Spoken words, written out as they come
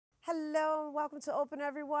welcome to Open,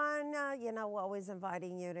 everyone. You know, we're always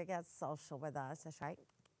inviting you to get social with us. That's right.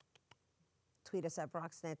 Tweet us at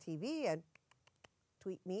Bronxnet TV and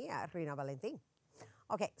tweet me at Rhina Valentin.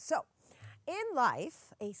 Okay, so in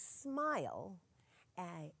life, a smile,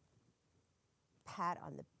 a pat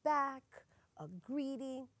on the back, a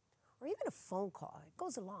greeting, or even a phone call, it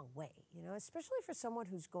goes a long way, you know, especially for someone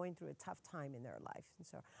who's going through a tough time in their life. And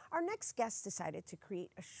so our next guest decided to create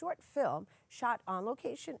a short film shot on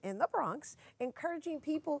location in the Bronx, encouraging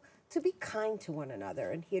people to be kind to one another.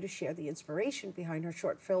 And here to share the inspiration behind her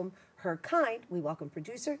short film, Her Kind, we welcome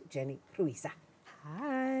producer Jenni Ruiza.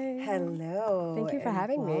 Hi. Hello. Thank you for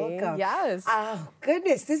having welcome. me. Yes. Oh,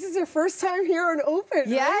 goodness. This is your first time here on Open,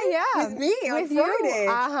 yeah, right? yeah. With me on Friday.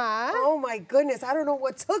 Uh-huh. Oh, my goodness. I don't know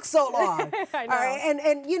what took so long. I know. All right.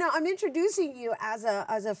 And, you know, I'm introducing you as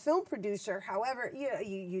a film producer. However,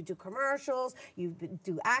 you do commercials, you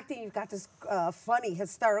do acting. You've got this funny,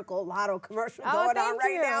 hysterical lotto commercial going on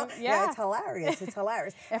right now. Yeah. It's hilarious. It's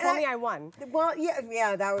hilarious. If only I won. Well,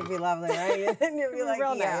 yeah, that would be lovely, right? And you'd be like,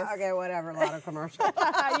 Real yeah, nice. okay, whatever, lotto commercial.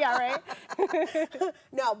 Yeah, right?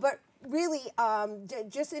 No, but really,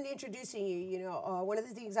 just in introducing you, you know, one of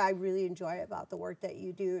the things I really enjoy about the work that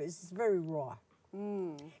you do is it's very raw.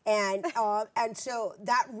 And so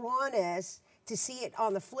that rawness, to see it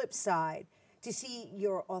on the flip side, to see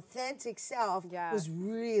your authentic self was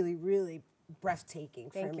really, really breathtaking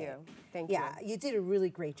for me. Thank you. Thank you. Yeah, you did a really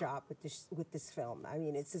great job with this film. I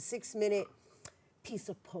mean, it's a 6-minute piece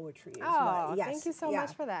of poetry. Oh, thank you so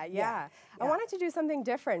much for that. Yeah. I wanted to do something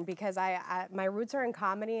different because my roots are in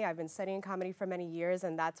comedy. I've been studying comedy for many years,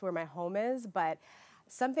 and that's where my home is. But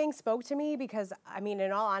something spoke to me because, I mean,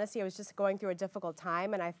 in all honesty, I was just going through a difficult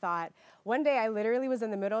time, and I thought, one day I literally was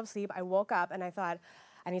in the middle of sleep. I woke up and I thought,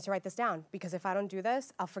 I need to write this down because if I don't do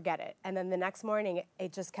this, I'll forget it. And then the next morning,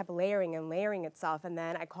 it just kept layering and layering itself. And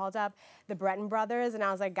then I called up the Breton brothers and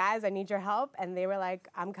I was like, guys, I need your help. And they were like,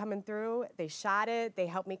 I'm coming through. They shot it. They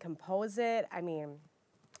helped me compose it. I mean,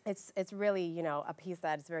 it's really, you know, a piece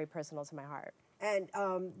that is very personal to my heart. And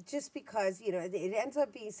just because, you know, it ends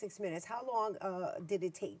up being 6 minutes, how long did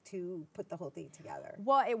it take to put the whole thing together?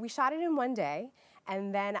 Well, we shot it in one day,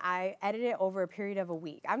 and then I edited it over a period of a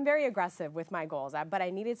week. I'm very aggressive with my goals, but I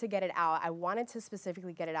needed to get it out. I wanted to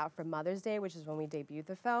specifically get it out for Mother's Day, which is when we debuted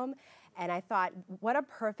the film. And I thought, what a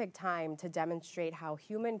perfect time to demonstrate how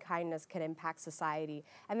human kindness can impact society.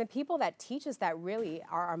 And the people that teach us that really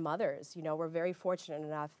are our mothers. You know, we're very fortunate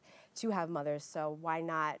enough to have mothers, so why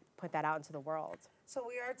not put that out into the world? So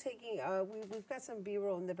we are taking, we've got some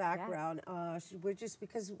B-roll in the background. We're just,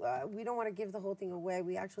 because we don't want to give the whole thing away,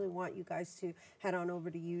 we actually want you guys to head on over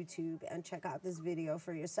to YouTube and check out this video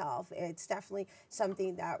for yourself. It's definitely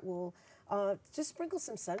something that will just sprinkle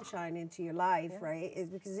some sunshine into your life, right?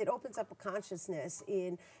 Because it opens up a consciousness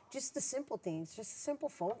in just the simple things, just a simple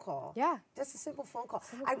phone call. Yeah. Just a simple phone call.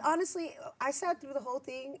 Honestly, I sat through the whole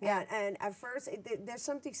thing, and at first, there's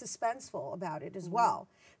something suspenseful about it as well,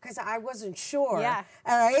 because I wasn't sure. Yeah.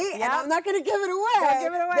 All right? And I'm not going to give it away. Don't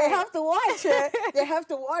give it away. They have to watch it. They have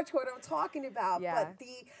to watch what I'm talking about. Yeah.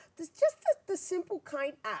 But the simple,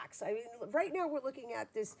 kind acts. I mean, right now we're looking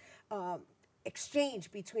at this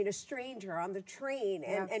exchange between a stranger on the train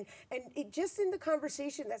and it just in the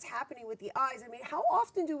conversation that's happening with the eyes. I mean, how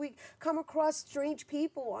often do we come across strange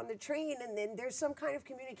people on the train and then there's some kind of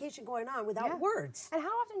communication going on without words? And how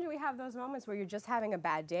often do we have those moments where you're just having a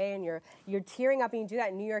bad day and you're tearing up and you do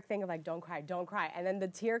that New York thing of like, don't cry, and then the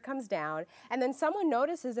tear comes down and then someone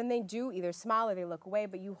notices and they do either smile or they look away,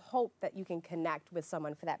 but you hope that you can connect with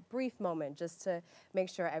someone for that brief moment just to make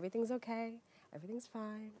sure everything's okay, everything's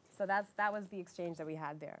fine. So that was the exchange that we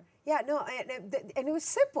had there. Yeah, no, and it was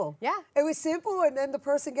simple. Yeah. It was simple, and then the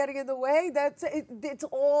person getting in the way, it's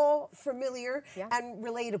all familiar and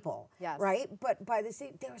relatable, right? But by the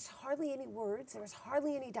same, there was hardly any words, there was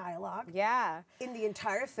hardly any dialogue in the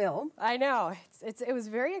entire film. I know. It was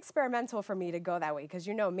very experimental for me to go that way, because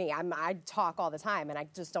you know me, I talk all the time, and I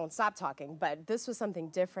just don't stop talking, but this was something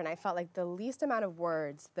different. I felt like the least amount of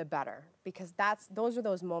words, the better, because those are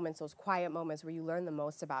those moments, those quiet moments where you learn the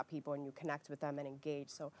most about people and you connect with them and engage.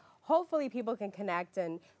 So hopefully people can connect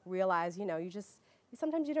and realize, you know,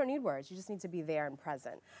 sometimes you don't need words. You just need to be there and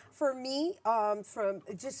present. For me, from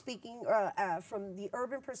just speaking from the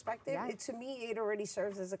urban perspective, to me, it already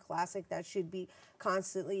serves as a classic that should be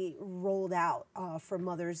constantly rolled out for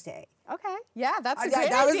Mother's Day. Okay. Yeah, that's a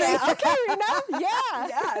great idea. Okay, Rhina. Yeah.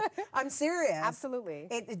 Yeah, I'm serious. Absolutely.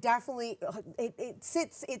 It definitely, it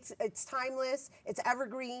sits, it's timeless, it's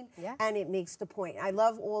evergreen, and it makes the point. I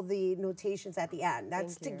love all the notations at the end.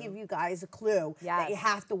 That's to give you guys a clue that you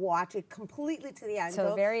have to watch it completely to the end. To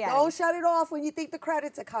the very end. Don't shut it off when you think the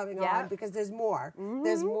credits are coming on, because there's more.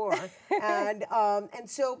 There's more. And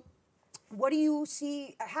so, what do you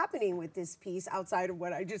see happening with this piece outside of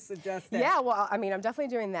what I just suggested? Yeah, well, I mean, I'm definitely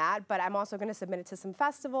doing that, but I'm also going to submit it to some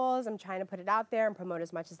festivals. I'm trying to put it out there and promote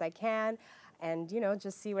as much as I can, and you know,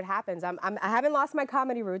 just see what happens. I haven't lost my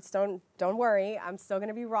comedy roots. Don't worry. I'm still going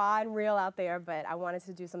to be raw and real out there, but I wanted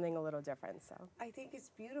to do something a little different. So I think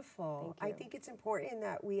it's beautiful. Thank you. I think it's important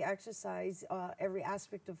that we exercise every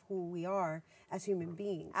aspect of who we are as human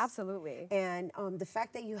beings. Absolutely. And the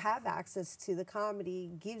fact that you have access to the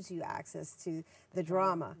comedy gives you access to the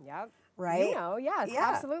drama. Yep. Right? You know, yes,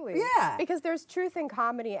 absolutely. Yeah. Because there's truth in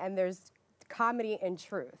comedy and there's comedy in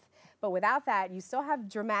truth. But without that, you still have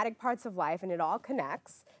dramatic parts of life and it all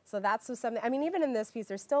connects. So that's just something, I mean, even in this piece,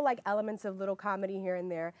 there's still like elements of little comedy here and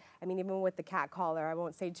there. I mean, even with the cat caller, I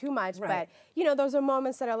won't say too much, but you know, those are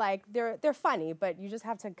moments that are like, they're funny, but you just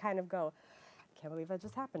have to kind of go, I can't believe that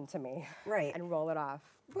just happened to me. Right. And roll it off.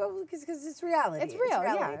 Well, because it's reality. It's real,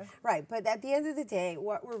 yeah. Right, but at the end of the day,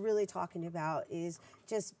 what we're really talking about is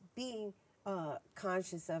just being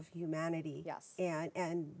conscious of humanity. Yes.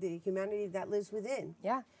 And the humanity that lives within.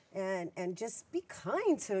 Yeah. And just be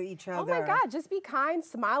kind to each other. Oh my God, just be kind,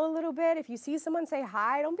 smile a little bit. If you see someone, say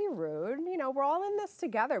hi, don't be rude. You know, we're all in this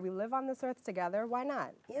together. We live on this earth together. Why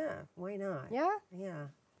not? Yeah, why not? Yeah? Yeah.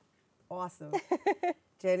 Awesome.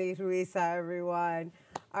 Jenni Ruiza, everyone.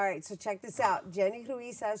 All right, so check this out. Jenni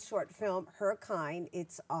Ruiza's short film, Her Kind.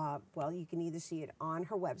 It's, well, you can either see it on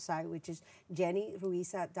her website, which is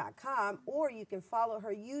jenniruiza.com, or you can follow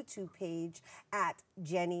her YouTube page at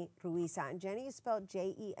Jenni Ruiza. And Jenni is spelled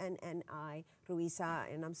Jenni,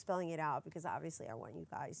 Ruiza, and I'm spelling it out because obviously I want you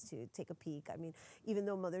guys to take a peek. I mean, even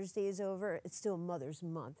though Mother's Day is over, it's still Mother's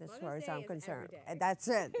Month as far as I'm concerned. That's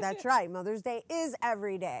it. That's right. Mother's Day is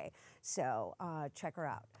every day. So check her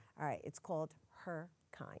out. All right, it's called Her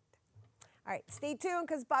Kind. All right, stay tuned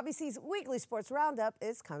because Bobby C's Weekly Sports Roundup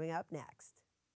is coming up next.